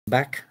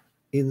back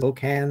in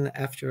Spokane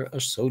after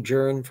a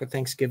sojourn for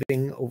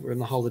Thanksgiving over in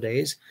the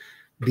holidays.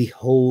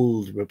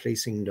 Behold,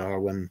 replacing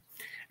Darwin.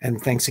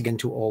 And thanks again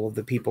to all of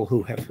the people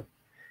who have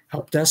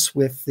helped us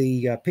with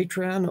the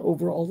Patreon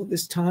over all of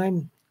this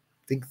time.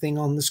 Big thing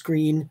on the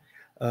screen.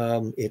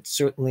 It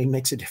certainly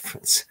makes a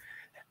difference.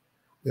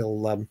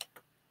 We'll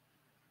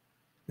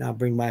now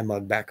bring my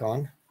mug back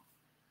on.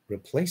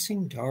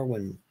 Replacing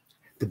Darwin.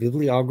 The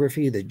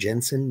bibliography that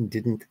Jeanson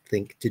didn't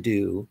think to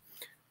do.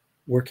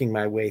 Working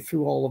my way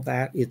through all of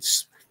that.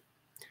 It's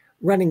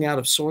running out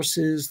of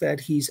sources that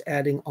he's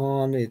adding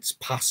on. It's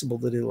possible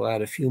that it'll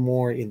add a few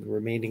more in the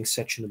remaining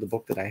section of the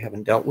book that I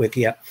haven't dealt with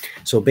yet.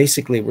 So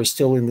basically, we're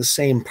still in the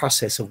same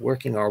process of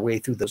working our way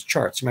through those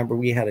charts. Remember,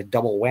 we had a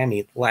double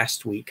whammy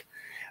last week,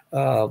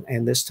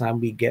 and this time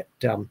we get,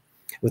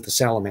 with the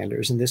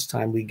salamanders, and this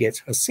time we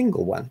get a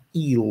single one.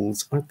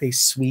 Eels, aren't they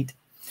sweet?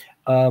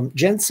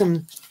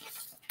 Jeanson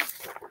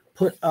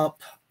put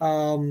up,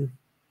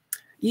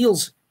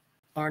 eels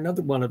are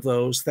another one of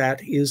those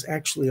that is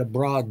actually a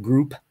broad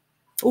group.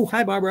 Oh,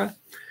 hi, Barbara.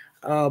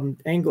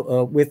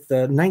 With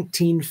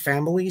 19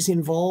 families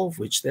involved,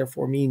 which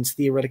therefore means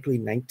theoretically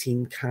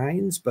 19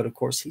 kinds. But of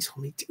course, he's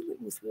only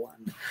dealing with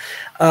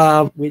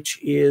one, which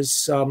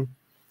is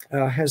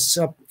has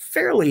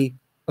fairly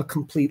a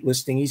complete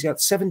listing. He's got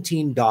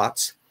 17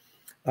 dots.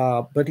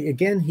 But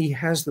again, he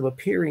has them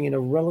appearing in a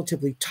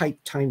relatively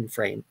tight time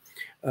frame,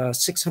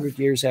 600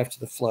 years after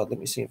the flood. Let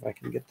me see if I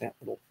can get that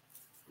little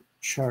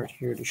chart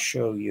here to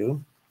show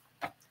you.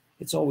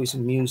 It's always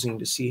amusing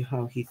to see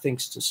how he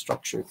thinks to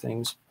structure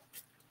things.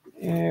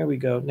 There we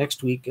go.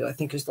 Next week, I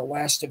think, is the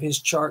last of his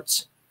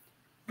charts.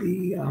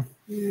 There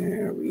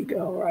we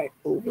go. Right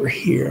over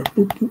here.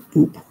 Boop, boop,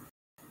 boop.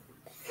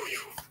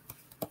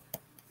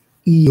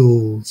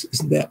 Eels.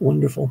 Isn't that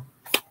wonderful?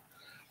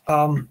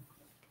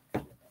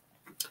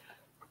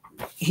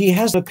 He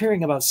has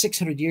appearing about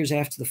 600 years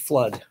after the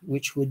flood,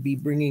 which would be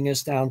bringing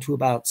us down to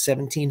about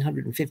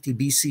 1750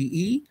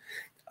 BCE.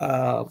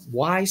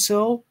 Why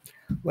so?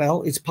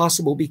 Well, it's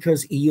possible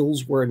because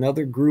eels were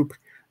another group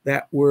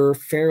that were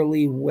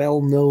fairly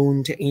well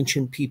known to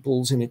ancient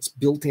peoples, and it's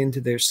built into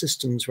their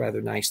systems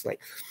rather nicely.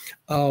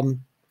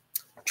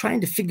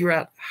 Trying to figure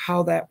out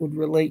how that would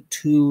relate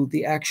to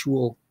the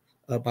actual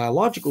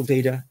biological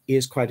data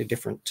is quite a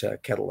different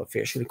kettle of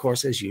fish. And of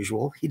course, as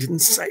usual, he didn't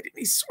cite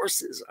any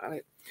sources on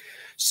it.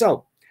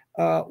 So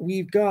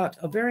we've got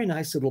a very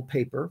nice little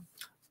paper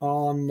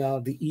on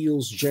the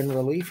eels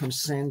generally from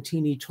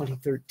Santini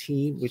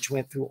 2013, which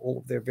went through all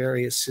of their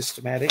various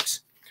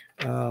systematics.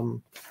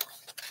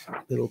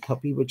 Little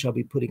puppy, which I'll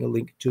be putting a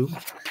link to.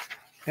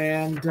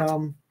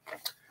 And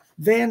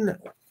then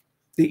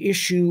the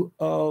issue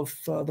of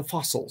the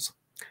fossils.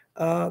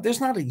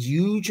 There's not a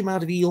huge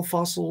amount of eel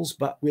fossils,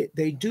 but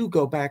they do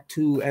go back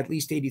to at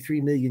least 83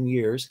 million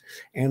years.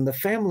 And the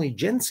family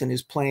Jeanson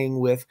is playing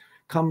with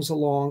comes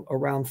along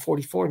around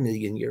 44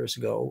 million years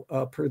ago,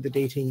 per the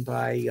dating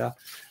by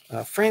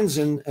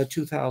Franzen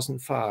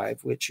 2005,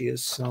 which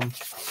is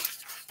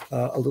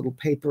a little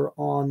paper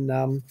on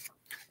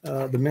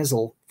the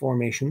Mesel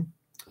formation,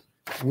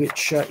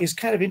 which is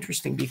kind of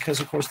interesting because,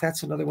 of course,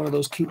 that's another one of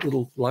those cute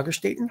little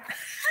Lagerstätten,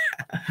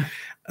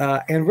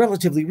 and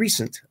relatively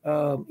recent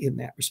in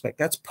that respect.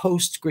 That's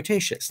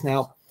post-Cretaceous.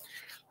 Now,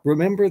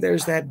 remember,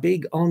 there's that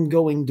big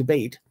ongoing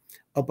debate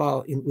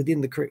about within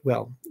the,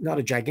 well, not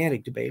a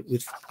gigantic debate,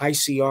 with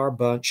ICR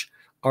bunch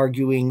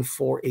arguing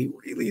for a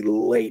really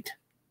late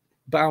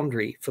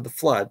boundary for the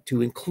flood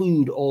to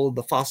include all of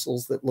the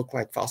fossils that look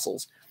like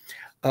fossils.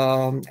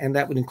 And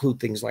that would include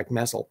things like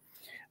Mesel.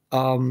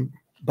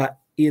 But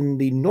in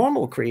the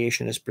normal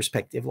creationist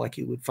perspective, like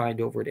you would find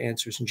over at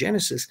Answers in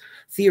Genesis,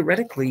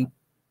 theoretically,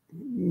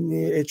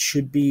 it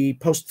should be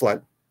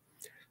post-flood.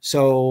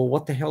 So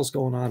what the hell's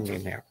going on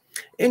in there?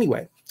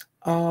 Anyway,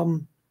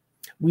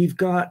 we've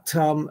got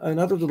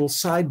another little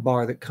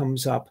sidebar that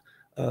comes up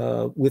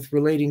with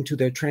relating to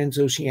their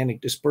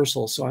transoceanic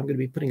dispersal. So I'm going to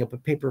be putting up a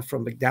paper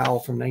from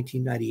McDowell from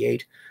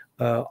 1998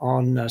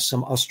 on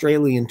some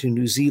Australian to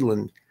New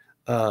Zealand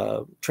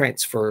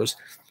transfers.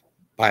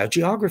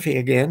 Biogeography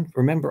again.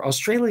 Remember,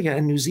 Australia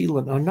and New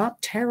Zealand are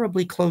not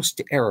terribly close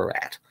to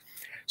Ararat.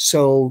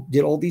 So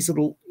did all these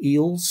little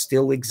eels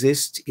still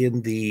exist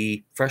in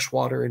the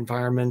freshwater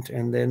environment,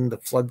 and then the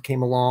flood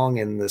came along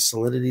and the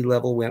salinity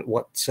level went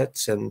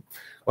whatsits, and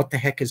what the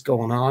heck is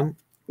going on?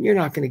 You're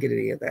not going to get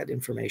any of that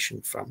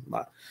information from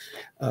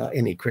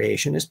any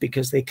creationist,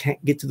 because they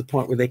can't get to the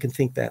point where they can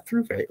think that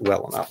through very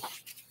well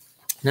enough.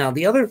 Now,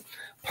 the other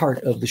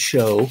part of the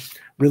show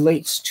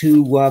relates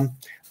to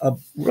a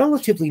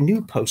relatively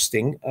new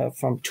posting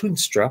from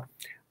Tuinstra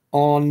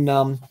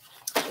on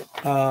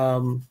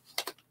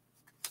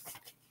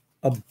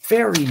a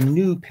very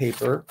new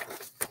paper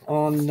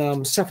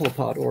on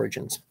cephalopod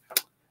origins.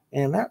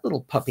 And that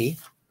little puppy,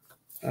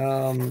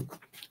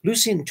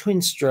 Lucien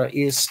Tuinstra,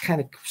 is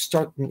kind of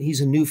starting, he's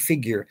a new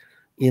figure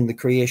in the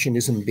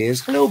creationism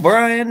biz. Hello,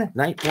 Brian.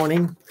 Night,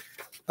 morning.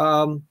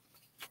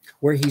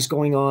 Where he's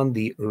going on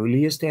the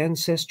earliest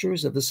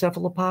ancestors of the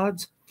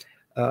cephalopods.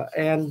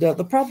 And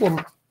the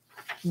problem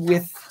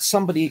with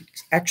somebody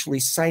actually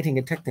citing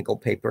a technical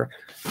paper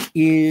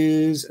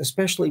is,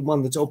 especially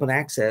one that's open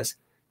access,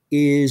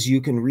 is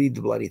you can read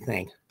the bloody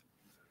thing.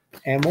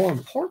 And more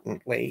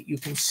importantly, you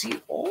can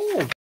see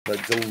all the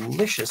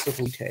delicious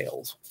little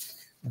details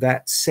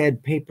that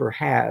said paper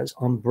has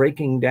on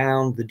breaking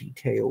down the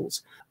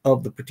details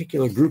of the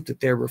particular group that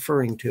they're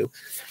referring to.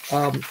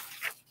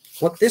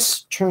 What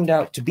this turned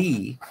out to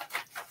be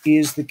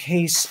is the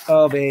case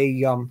of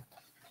a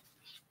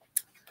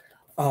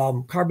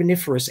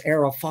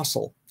Carboniferous-era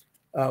fossil,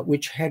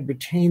 which had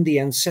retained the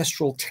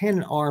ancestral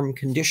 10-arm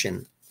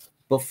condition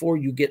before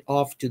you get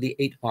off to the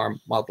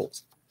 8-arm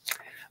models,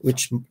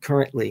 which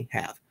currently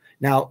have.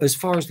 Now, as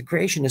far as the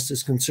creationist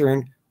is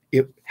concerned,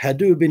 it had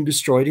to have been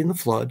destroyed in the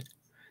flood.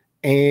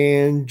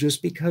 And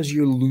just because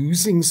you're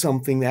losing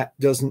something, that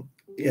doesn't,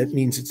 it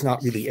means it's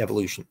not really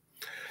evolution.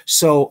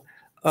 So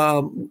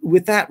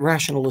with that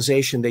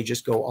rationalization, they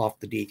just go off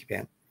the deep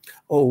end.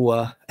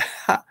 Oh,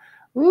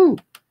 ooh.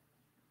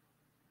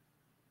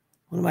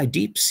 One of my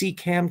deep sea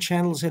cam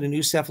channels had a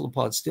new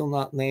cephalopod, still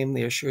not named.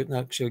 They are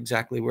not sure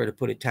exactly where to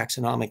put it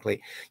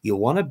taxonomically. You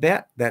want to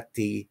bet that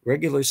the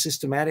regular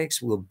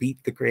systematics will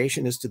beat the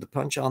creationists to the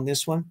punch on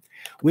this one,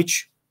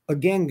 which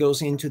again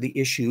goes into the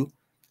issue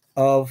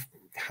of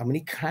how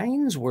many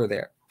kinds were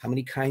there? How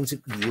many kinds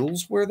of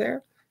eels were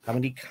there? How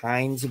many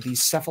kinds of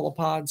these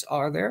cephalopods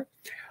are there?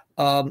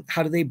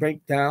 How do they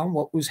break down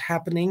what was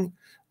happening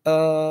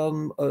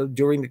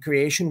during the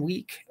creation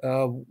week?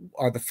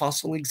 Are the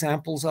fossil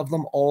examples of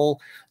them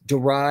all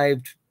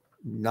derived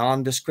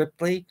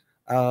nondescriptly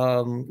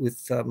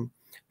with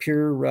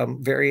pure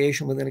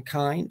variation within a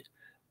kind?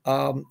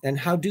 And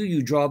how do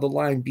you draw the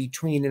line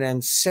between an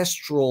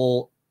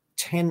ancestral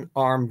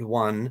 10-armed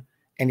one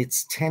and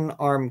its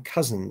 10-armed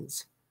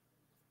cousins?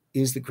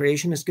 Is the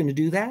creationist going to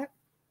do that?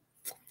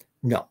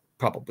 No,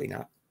 probably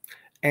not.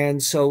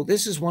 And so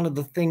this is one of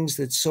the things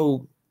that's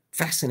so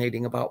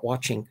fascinating about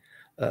watching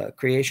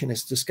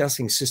creationists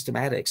discussing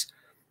systematics,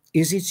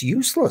 is it's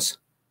useless.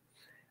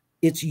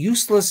 It's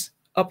useless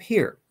up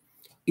here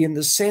in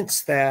the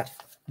sense that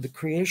the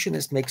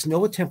creationist makes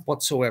no attempt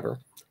whatsoever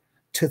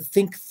to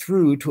think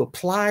through, to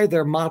apply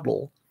their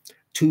model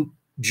to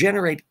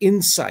generate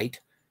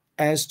insight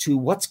as to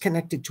what's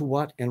connected to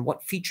what and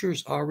what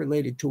features are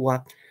related to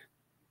what.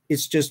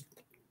 It's just,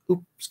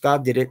 oops,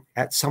 God did it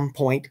at some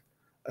point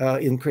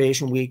in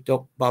creation week.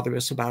 Don't bother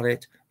us about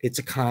it. It's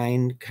a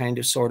kind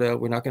of, sort of.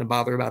 We're not going to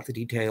bother about the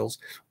details.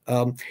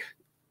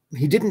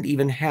 He didn't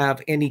even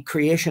have any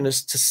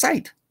creationists to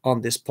cite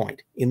on this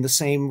point, in the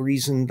same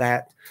reason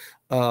that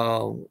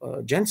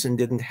Jeanson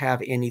didn't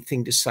have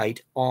anything to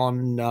cite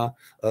on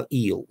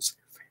eels.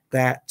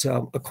 That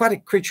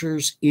aquatic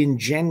creatures in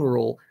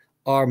general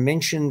are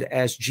mentioned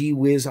as gee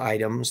whiz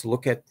items.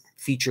 Look at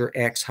feature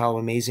X, how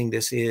amazing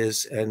this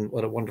is, and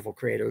what a wonderful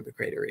creator the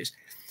creator is.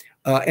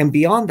 And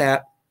beyond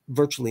that,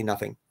 virtually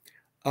nothing.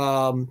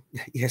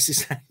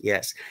 Yes,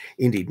 yes,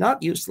 indeed,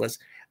 not useless.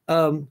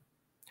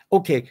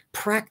 Okay,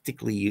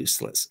 practically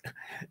useless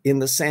in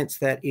the sense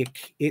that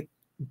it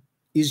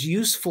is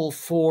useful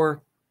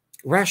for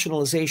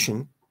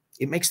rationalization.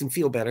 It makes them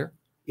feel better.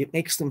 It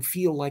makes them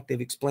feel like they've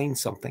explained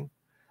something,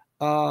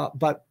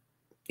 but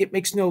it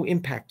makes no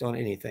impact on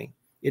anything.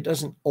 It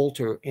doesn't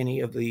alter any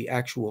of the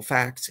actual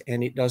facts,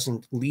 and it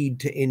doesn't lead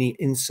to any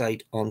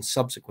insight on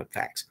subsequent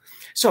facts.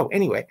 So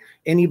anyway,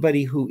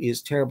 anybody who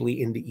is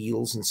terribly into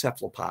eels and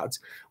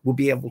cephalopods will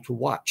be able to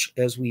watch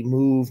as we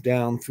move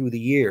down through the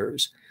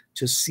years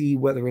to see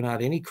whether or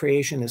not any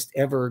creationist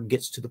ever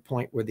gets to the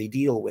point where they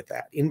deal with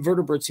that.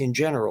 Invertebrates in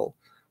general,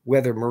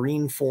 whether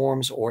marine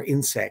forms or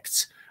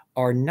insects,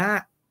 are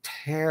not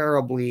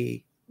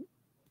terribly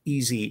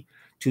easy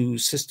to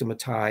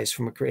systematize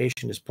from a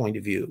creationist point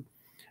of view.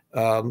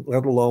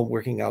 Let alone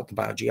working out the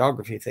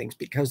biogeography things,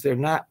 because they're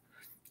not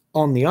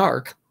on the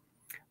ark.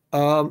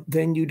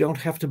 Then you don't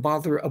have to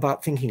bother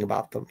about thinking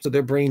about them. So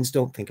their brains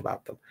don't think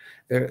about them.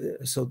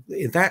 So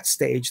at that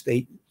stage,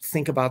 they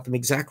think about them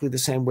exactly the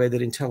same way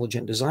that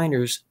intelligent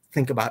designers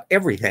think about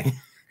everything,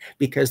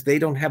 because they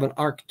don't have an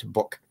ark to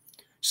book.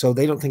 So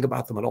they don't think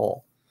about them at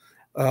all.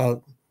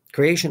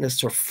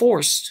 Creationists are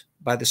forced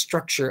by the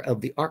structure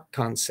of the ark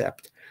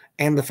concept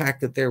and the fact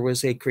that there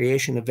was a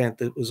creation event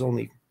that was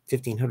only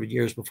 1,500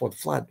 years before the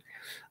flood,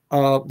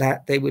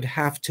 that they would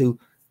have to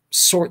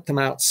sort them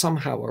out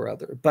somehow or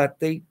other. But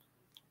they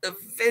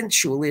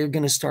eventually are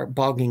going to start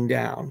bogging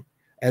down,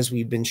 as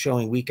we've been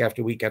showing week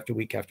after week after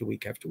week after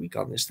week after week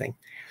on this thing,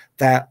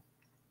 that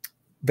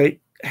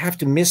they have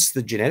to miss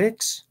the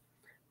genetics,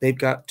 they've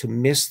got to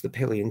miss the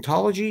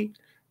paleontology,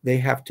 they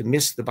have to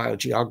miss the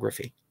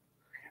biogeography,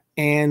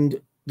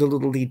 and the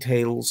little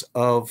details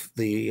of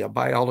the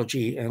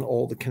biology and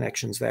all the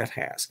connections that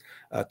has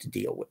to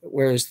deal with.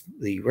 Whereas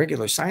the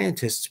regular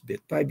scientists,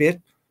 bit by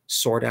bit,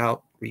 sort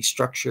out,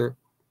 restructure,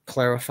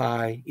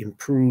 clarify,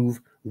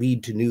 improve,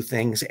 lead to new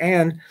things.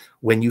 And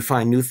when you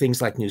find new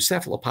things like new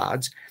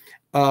cephalopods,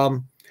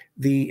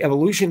 the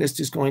evolutionist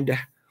is going to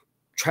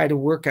try to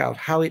work out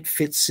how it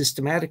fits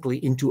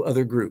systematically into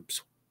other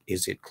groups.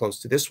 Is it close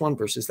to this one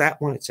versus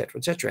that one, et cetera,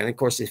 et cetera? And of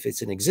course, if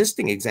it's an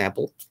existing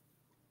example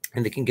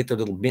and they can get their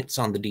little bits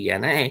on the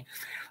DNA,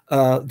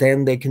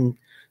 then they can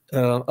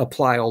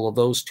apply all of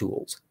those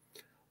tools.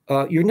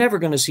 You're never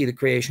going to see the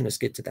creationists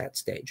get to that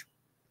stage.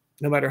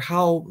 No matter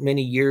how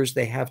many years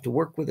they have to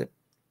work with it,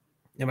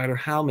 no matter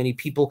how many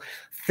people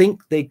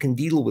think they can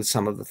deal with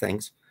some of the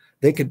things,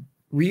 they could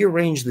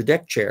rearrange the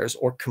deck chairs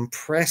or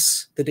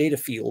compress the data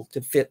field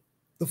to fit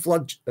the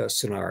flood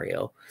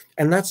scenario.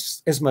 And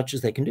that's as much as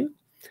they can do.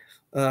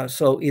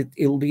 So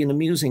it'll be an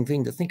amusing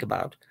thing to think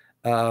about.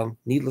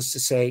 Needless to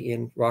say,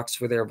 in Rocks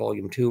for Their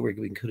Volume 2, we're going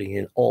to be including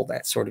in all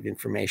that sort of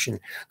information.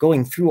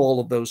 Going through all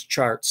of those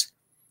charts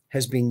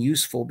has been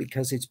useful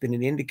because it's been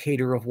an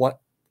indicator of what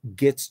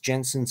gets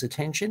Jeanson's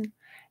attention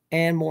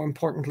and, more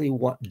importantly,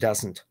 what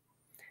doesn't.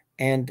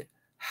 And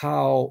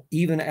how,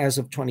 even as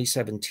of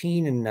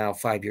 2017 and now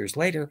 5 years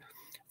later,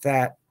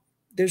 that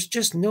there's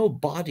just no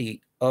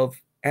body of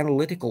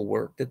analytical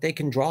work that they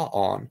can draw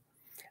on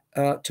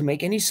to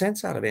make any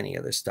sense out of any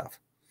of this stuff.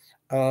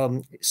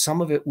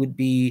 Some of it would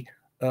be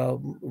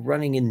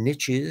running in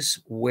niches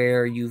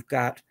where you've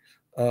got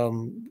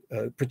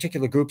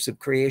particular groups of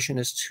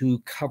creationists who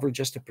cover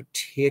just a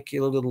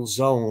particular little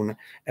zone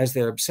as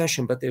their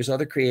obsession, but there's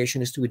other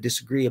creationists who would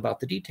disagree about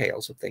the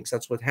details of things.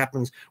 That's what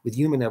happens with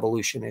human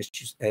evolution, as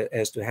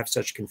to have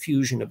such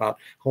confusion about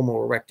Homo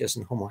erectus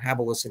and Homo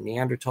habilis and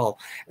Neanderthal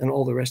and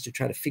all the rest, to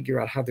try to figure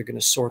out how they're going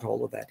to sort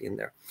all of that in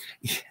there.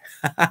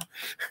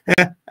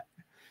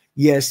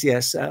 Yes,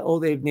 yes. Oh,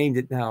 they've named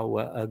it now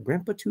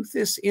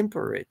Grimpatoothus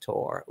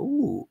imperator.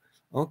 Ooh,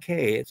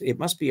 okay. It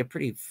must be a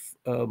pretty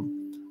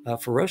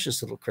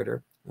ferocious little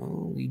critter.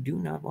 Oh, we do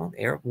not want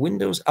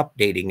Windows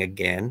updating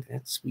again.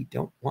 We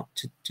don't want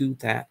to do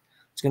that.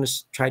 It's going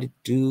to try to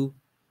do.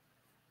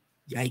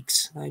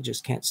 Yikes. I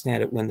just can't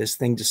stand it when this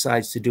thing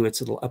decides to do its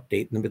little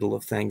update in the middle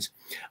of things.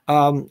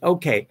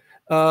 Okay.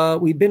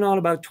 We've been on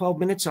about 12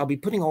 minutes. I'll be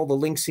putting all the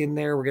links in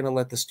there. We're going to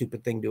let the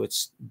stupid thing do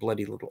its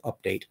bloody little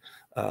update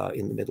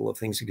in the middle of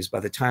things, because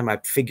by the time I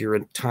figure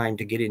in time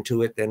to get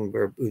into it, then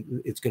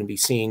it's going to be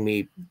seeing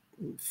me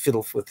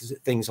fiddle with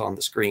things on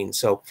the screen.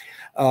 So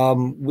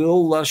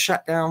we'll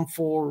shut down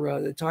for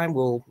the time.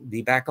 We'll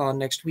be back on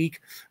next week.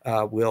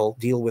 We'll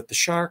deal with the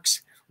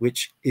sharks,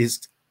 which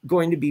is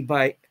going to be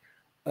by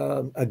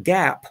a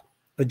gap,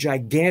 a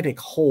gigantic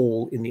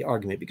hole in the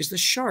argument, because the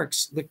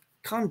sharks, the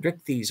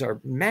chondrichthyes, are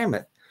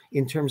mammoth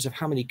in terms of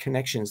how many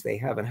connections they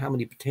have and how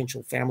many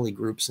potential family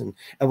groups and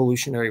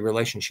evolutionary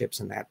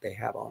relationships and that they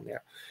have on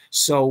there.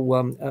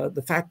 So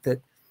the fact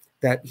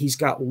that he's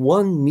got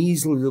one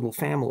measly little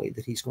family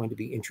that he's going to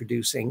be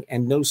introducing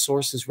and no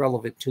source is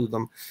relevant to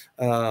them,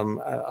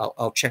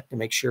 I'll check to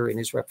make sure in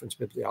his reference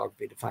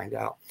bibliography to find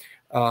out.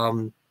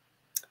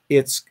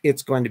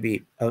 It's going to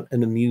be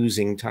an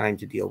amusing time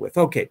to deal with.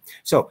 Okay,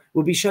 so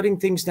we'll be shutting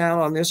things down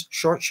on this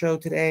short show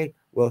today.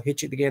 We'll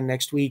hit it again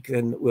next week,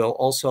 and we'll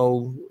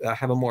also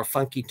have a more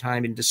funky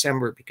time in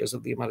December because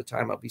of the amount of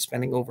time I'll be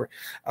spending over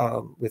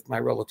with my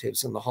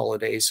relatives in the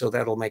holidays. So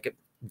that'll make it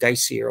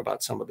dicier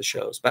about some of the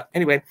shows. But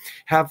anyway,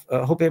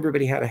 hope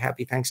everybody had a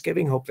happy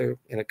Thanksgiving. Hope they're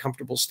in a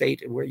comfortable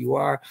state where you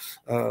are.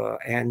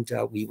 And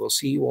we will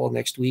see you all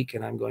next week.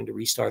 And I'm going to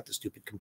restart the stupid computer.